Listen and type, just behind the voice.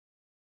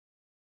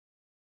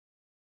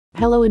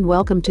Hello and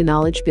welcome to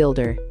Knowledge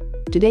Builder.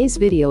 Today's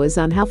video is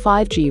on how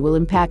 5G will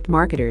impact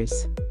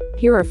marketers.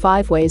 Here are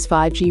 5 ways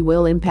 5G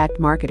will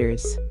impact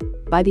marketers.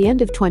 By the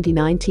end of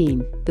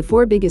 2019, the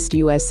 4 biggest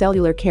US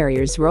cellular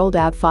carriers rolled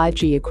out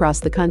 5G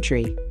across the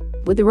country.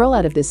 With the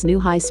rollout of this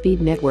new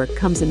high-speed network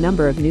comes a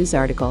number of news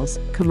articles,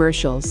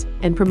 commercials,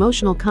 and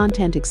promotional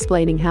content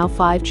explaining how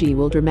 5G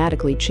will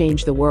dramatically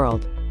change the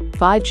world.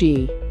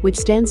 5G, which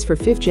stands for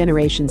Fifth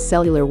Generation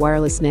Cellular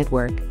Wireless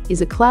Network,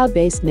 is a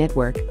cloud-based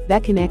network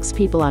that connects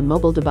people on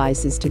mobile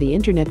devices to the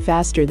internet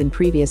faster than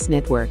previous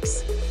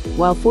networks.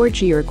 While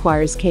 4G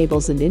requires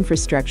cables and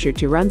infrastructure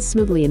to run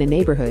smoothly in a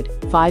neighborhood,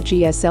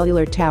 5G's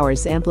cellular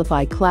towers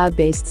amplify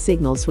cloud-based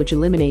signals which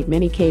eliminate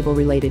many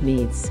cable-related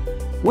needs.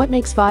 What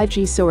makes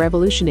 5G so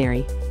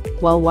revolutionary?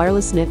 While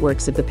wireless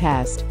networks of the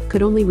past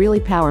could only really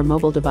power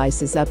mobile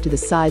devices up to the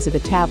size of a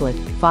tablet,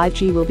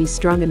 5G will be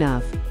strong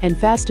enough and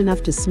fast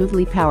enough to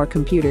smoothly power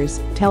computers,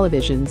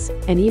 televisions,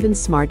 and even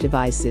smart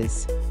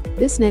devices.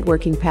 This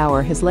networking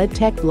power has led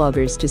tech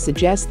bloggers to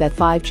suggest that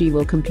 5G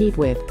will compete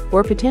with,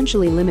 or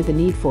potentially limit the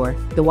need for,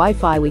 the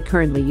Wi-Fi we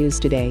currently use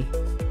today.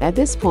 At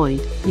this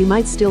point, you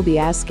might still be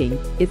asking,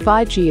 if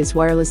 5G is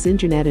wireless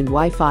internet and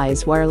Wi-Fi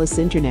is wireless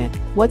internet,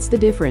 what's the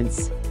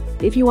difference?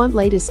 If you want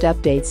latest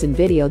updates and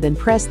video, then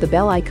press the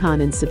bell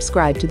icon and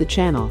subscribe to the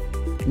channel.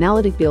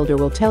 Knowledge Builder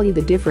will tell you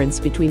the difference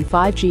between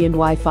 5G and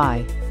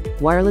Wi-Fi.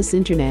 Wireless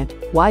internet,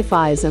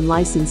 Wi-Fi is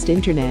unlicensed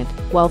internet,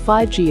 while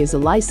 5G is a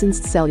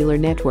licensed cellular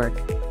network.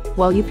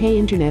 While you pay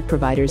internet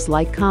providers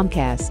like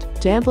Comcast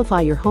to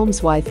amplify your home's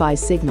Wi-Fi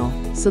signal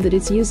so that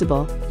it's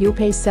usable, you'll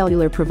pay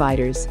cellular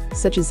providers,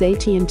 such as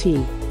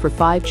AT&T, for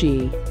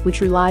 5G, which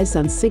relies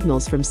on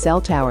signals from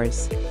cell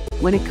towers.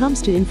 When it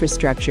comes to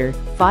infrastructure,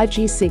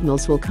 5G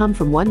signals will come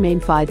from one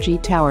main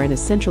 5G tower in a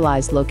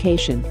centralized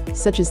location,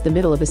 such as the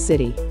middle of a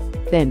city.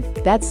 Then,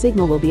 that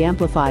signal will be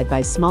amplified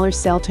by smaller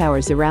cell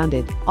towers around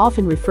it,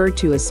 often referred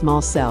to as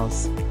small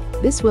cells.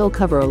 This will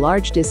cover a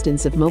large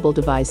distance of mobile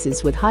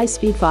devices with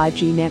high-speed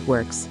 5G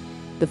networks.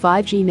 The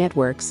 5G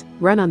networks,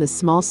 run on the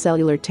small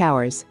cellular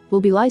towers,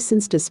 will be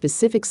licensed to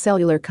specific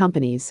cellular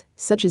companies,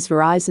 such as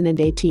Verizon and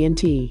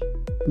AT&T.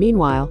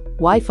 Meanwhile,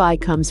 Wi-Fi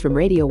comes from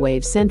radio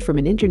waves sent from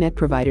an internet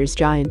provider's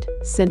giant,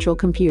 central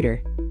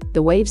computer.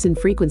 The waves and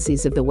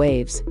frequencies of the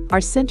waves are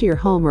sent to your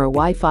home or a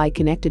Wi-Fi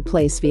connected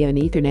place via an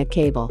Ethernet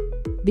cable.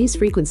 These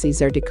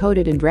frequencies are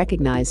decoded and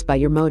recognized by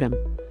your modem.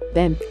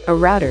 Then, a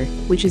router,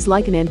 which is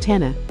like an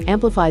antenna,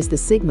 amplifies the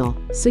signal,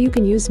 so you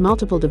can use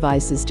multiple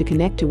devices to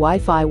connect to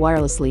Wi-Fi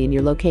wirelessly in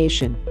your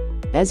location.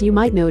 As you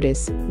might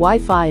notice,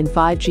 Wi-Fi and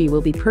 5G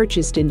will be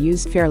purchased and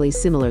used fairly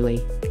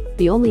similarly.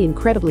 The only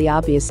incredibly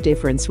obvious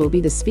difference will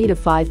be the speed of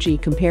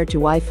 5G compared to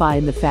Wi-Fi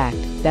and the fact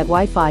that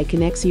Wi-Fi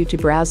connects you to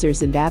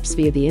browsers and apps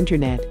via the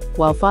internet,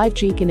 while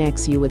 5G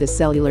connects you with a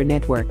cellular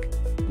network.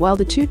 While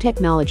the two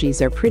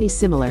technologies are pretty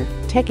similar,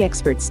 tech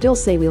experts still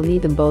say we'll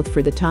need them both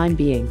for the time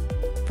being.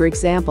 For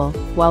example,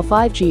 while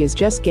 5G is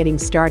just getting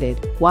started,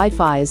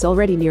 Wi-Fi is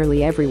already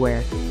nearly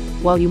everywhere.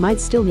 While you might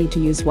still need to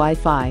use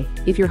Wi-Fi,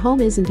 if your home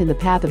isn't in the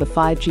path of a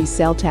 5G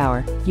cell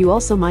tower, you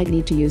also might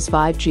need to use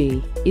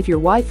 5G if your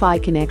Wi-Fi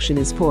connection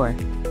is poor.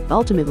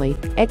 Ultimately,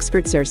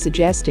 experts are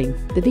suggesting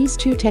that these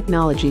two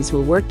technologies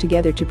will work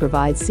together to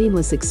provide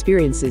seamless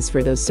experiences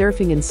for those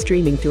surfing and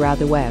streaming throughout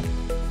the web.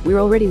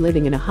 We're already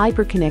living in a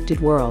hyper-connected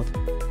world.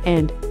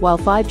 And, while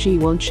 5G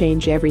won't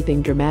change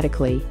everything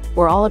dramatically,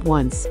 or all at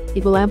once,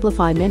 it will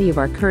amplify many of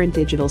our current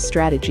digital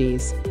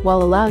strategies,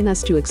 while allowing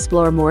us to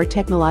explore more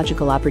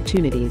technological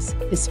opportunities,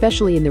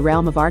 especially in the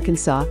realm of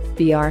Arkansas,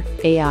 VR,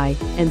 AI,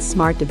 and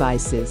smart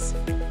devices.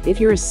 If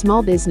you're a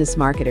small business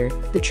marketer,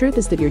 the truth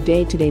is that your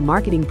day-to-day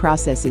marketing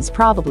processes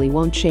probably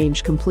won't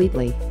change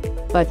completely.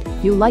 But,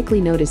 you'll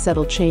likely notice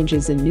subtle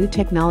changes and new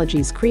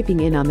technologies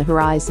creeping in on the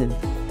horizon.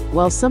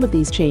 While some of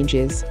these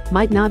changes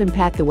might not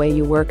impact the way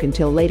you work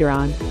until later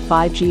on,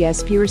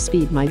 5G's pure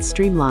speed might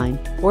streamline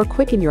or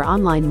quicken your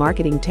online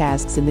marketing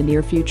tasks in the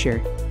near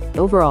future.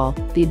 Overall,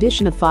 the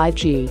addition of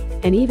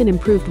 5G and even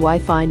improved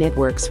Wi-Fi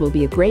networks will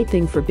be a great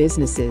thing for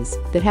businesses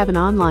that have an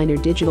online or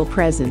digital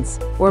presence,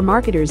 or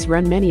marketers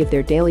run many of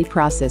their daily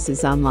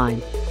processes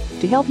online.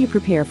 To help you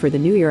prepare for the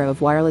new era of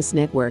wireless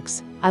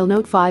networks, I'll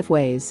note 5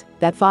 ways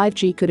that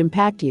 5G could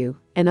impact you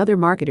and other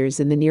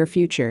marketers in the near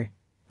future.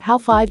 How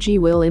 5G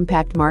will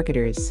impact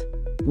marketers.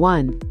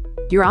 1.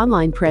 Your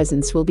online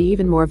presence will be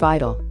even more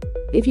vital.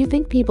 If you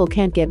think people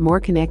can't get more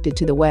connected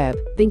to the web,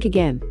 think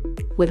again.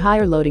 With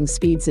higher loading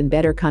speeds and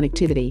better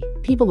connectivity,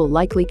 people will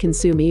likely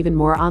consume even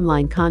more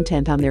online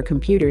content on their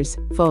computers,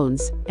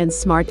 phones, and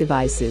smart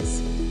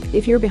devices.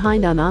 If you're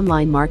behind on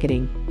online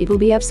marketing, it will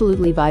be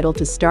absolutely vital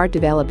to start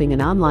developing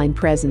an online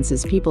presence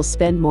as people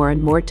spend more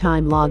and more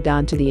time logged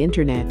on to the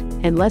internet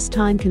and less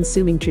time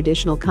consuming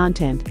traditional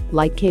content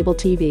like cable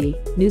TV,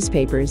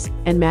 newspapers,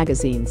 and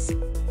magazines.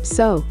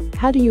 So,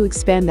 how do you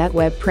expand that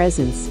web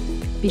presence?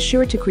 Be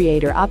sure to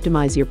create or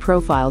optimize your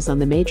profiles on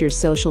the major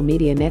social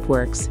media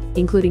networks,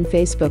 including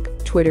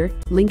Facebook, Twitter,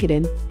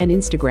 LinkedIn, and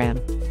Instagram.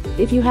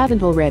 If you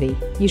haven't already,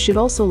 you should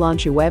also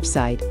launch your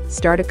website,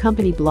 start a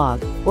company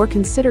blog, or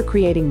consider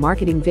creating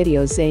marketing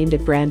videos aimed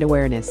at brand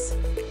awareness.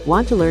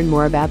 Want to learn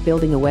more about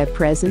building a web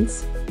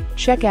presence?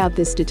 Check out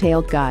this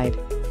detailed guide.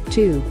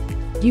 2.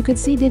 You could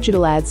see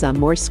digital ads on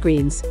more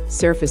screens,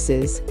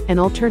 surfaces, and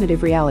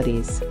alternative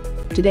realities.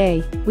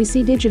 Today, we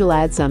see digital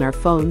ads on our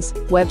phones,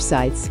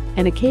 websites,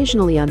 and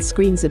occasionally on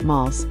screens at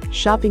malls,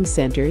 shopping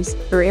centers,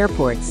 or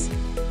airports.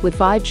 With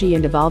 5G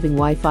and evolving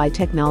Wi-Fi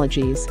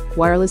technologies,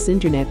 wireless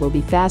internet will be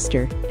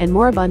faster and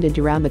more abundant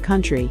around the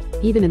country,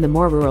 even in the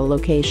more rural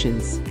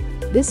locations.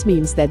 This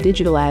means that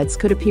digital ads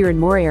could appear in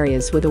more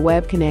areas with a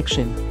web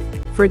connection.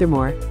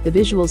 Furthermore, the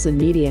visuals and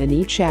media in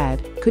each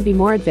ad could be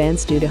more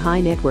advanced due to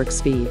high network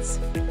speeds.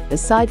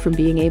 Aside from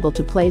being able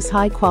to place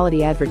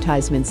high-quality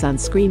advertisements on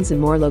screens in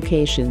more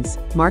locations,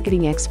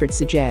 marketing experts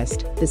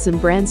suggest that some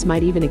brands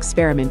might even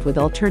experiment with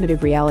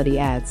alternative reality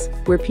ads,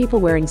 where people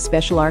wearing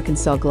special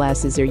Arkansas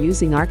glasses or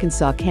using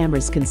Arkansas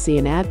cameras can see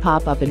an ad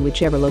pop up in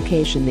whichever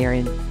location they're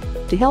in.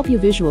 To help you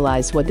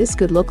visualize what this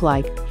could look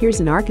like, here's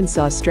an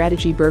Arkansas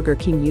strategy Burger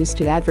King used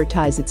to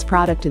advertise its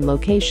product in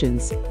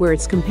locations where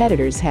its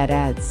competitors had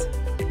ads.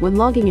 When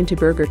logging into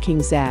Burger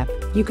King's app,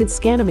 you could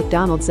scan a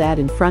McDonald's ad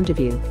in front of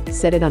you,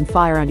 set it on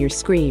fire on your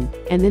screen,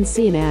 and then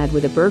see an ad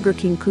with a Burger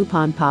King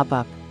coupon pop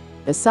up.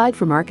 Aside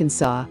from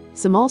Arkansas,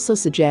 some also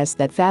suggest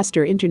that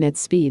faster internet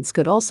speeds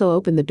could also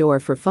open the door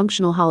for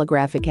functional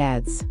holographic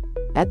ads.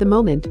 At the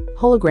moment,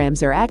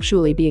 holograms are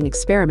actually being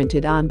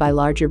experimented on by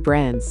larger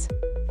brands.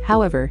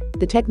 However,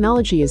 the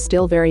technology is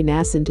still very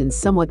nascent and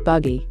somewhat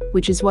buggy,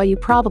 which is why you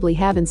probably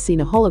haven't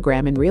seen a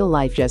hologram in real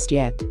life just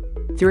yet.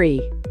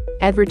 3.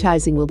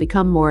 Advertising will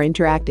become more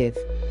interactive.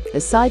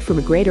 Aside from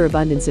a greater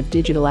abundance of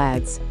digital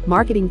ads,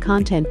 marketing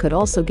content could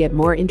also get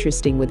more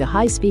interesting with the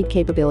high-speed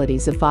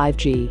capabilities of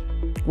 5G.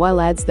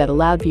 While ads that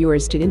allowed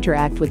viewers to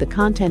interact with the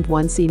content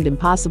once seemed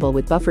impossible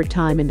with buffer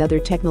time and other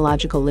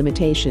technological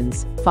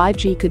limitations,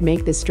 5G could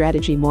make this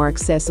strategy more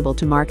accessible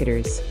to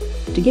marketers.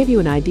 To give you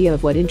an idea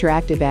of what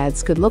interactive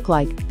ads could look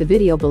like, the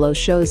video below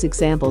shows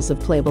examples of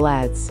playable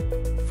ads.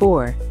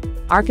 4.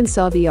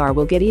 Arkansas VR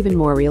will get even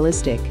more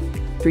realistic.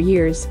 For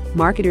years,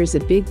 marketers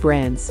at big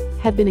brands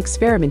have been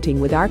experimenting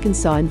with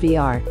Arkansas in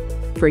VR.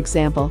 For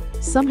example,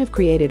 some have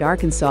created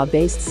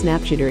Arkansas-based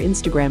Snapchat or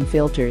Instagram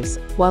filters,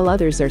 while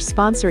others are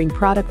sponsoring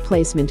product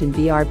placement in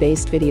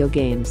VR-based video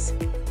games.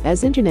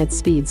 As internet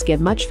speeds get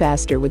much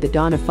faster with the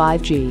dawn of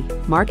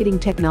 5G, marketing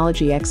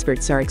technology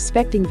experts are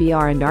expecting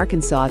VR and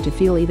Arkansas to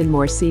feel even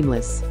more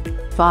seamless.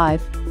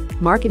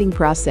 5. Marketing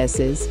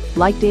processes,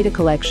 like data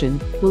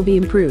collection, will be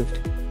improved.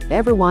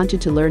 Ever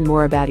wanted to learn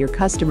more about your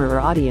customer or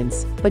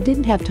audience, but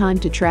didn't have time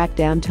to track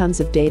down tons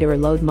of data or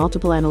load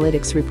multiple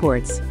analytics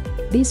reports?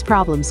 These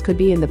problems could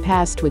be in the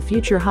past with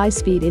future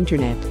high-speed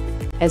internet.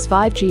 As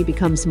 5G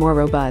becomes more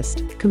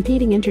robust,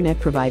 competing internet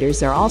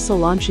providers are also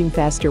launching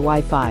faster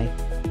Wi-Fi.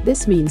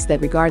 This means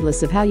that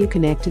regardless of how you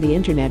connect to the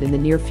internet in the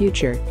near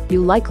future,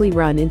 you'll likely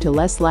run into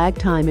less lag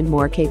time and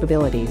more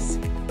capabilities.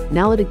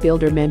 Naalg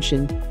Builder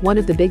mentioned, one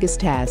of the biggest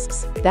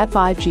tasks that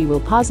 5G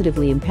will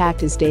positively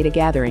impact is data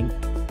gathering.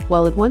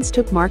 While it once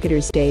took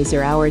marketers days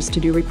or hours to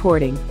do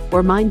reporting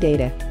or mine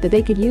data that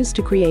they could use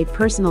to create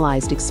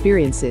personalized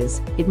experiences,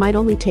 it might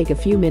only take a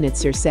few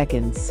minutes or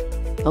seconds.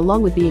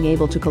 Along with being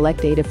able to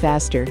collect data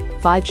faster,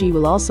 5G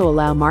will also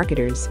allow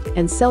marketers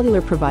and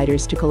cellular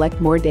providers to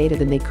collect more data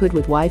than they could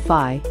with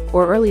Wi-Fi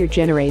or earlier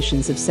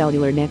generations of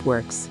cellular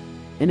networks.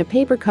 In a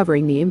paper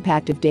covering the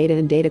impact of data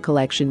and data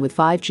collection with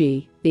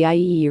 5G, the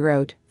IEE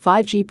wrote,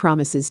 5G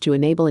promises to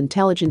enable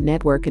intelligent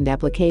network and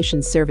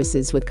application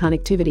services with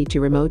connectivity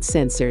to remote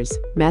sensors,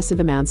 massive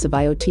amounts of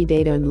IoT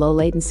data and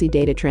low-latency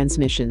data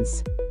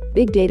transmissions.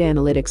 Big data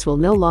analytics will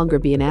no longer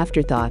be an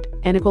afterthought,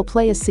 and it will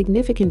play a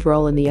significant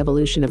role in the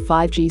evolution of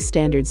 5G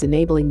standards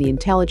enabling the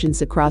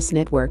intelligence across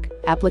network,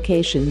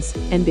 applications,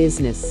 and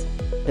business.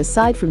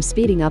 Aside from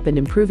speeding up and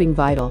improving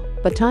vital,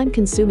 but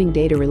time-consuming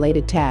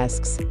data-related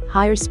tasks,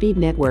 higher-speed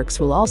networks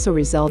will also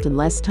result in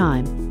less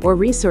time or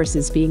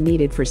resources being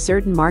needed for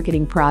certain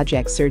marketing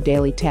projects or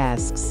daily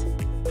tasks.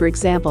 For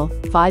example,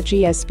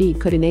 5G speed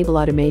could enable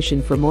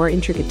automation for more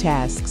intricate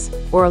tasks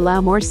or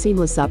allow more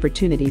seamless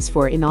opportunities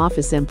for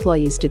in-office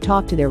employees to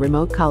talk to their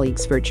remote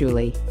colleagues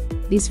virtually.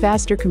 These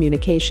faster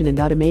communication and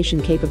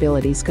automation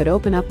capabilities could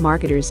open up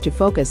marketers to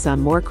focus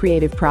on more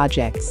creative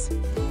projects.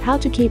 How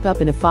to keep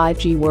up in a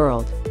 5G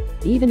world?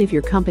 Even if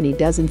your company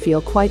doesn't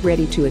feel quite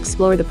ready to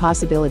explore the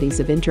possibilities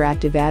of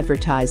interactive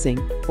advertising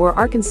or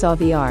Arkansas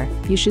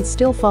VR, you should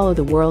still follow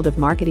the world of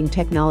marketing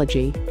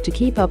technology to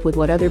keep up with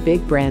what other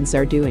big brands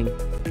are doing.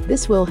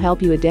 This will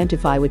help you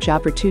identify which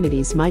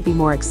opportunities might be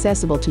more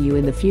accessible to you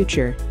in the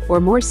future,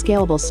 or more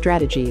scalable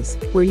strategies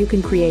where you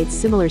can create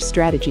similar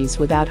strategies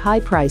without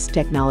high-priced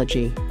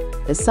technology.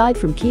 Aside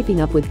from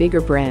keeping up with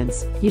bigger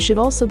brands, you should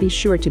also be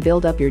sure to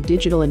build up your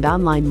digital and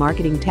online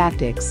marketing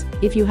tactics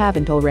if you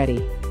haven't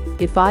already.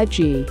 If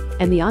 5G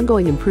and the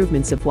ongoing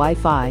improvements of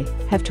Wi-Fi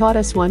have taught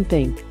us one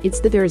thing, it's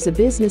that there is a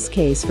business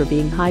case for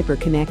being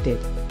hyper-connected.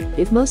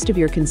 If most of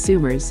your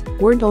consumers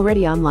weren't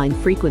already online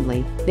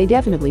frequently, they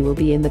definitely will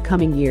be in the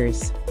coming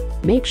years.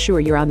 Make sure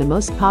you're on the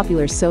most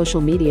popular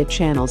social media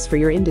channels for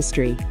your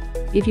industry.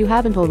 If you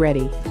haven't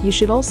already, you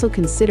should also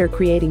consider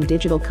creating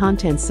digital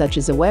content such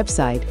as a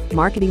website,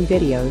 marketing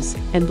videos,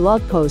 and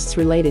blog posts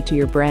related to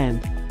your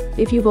brand.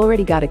 If you've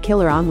already got a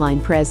killer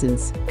online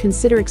presence,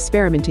 consider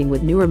experimenting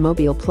with newer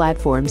mobile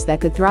platforms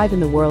that could thrive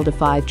in the world of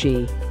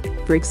 5G.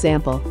 For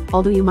example,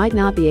 although you might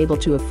not be able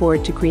to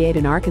afford to create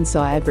an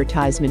Arkansas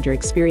advertisement or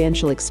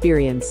experiential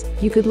experience,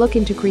 you could look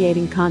into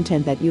creating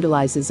content that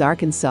utilizes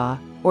Arkansas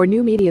or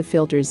new media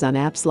filters on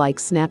apps like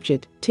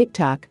Snapchat,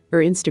 TikTok, or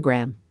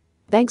Instagram.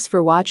 Thanks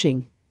for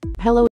watching. Hello.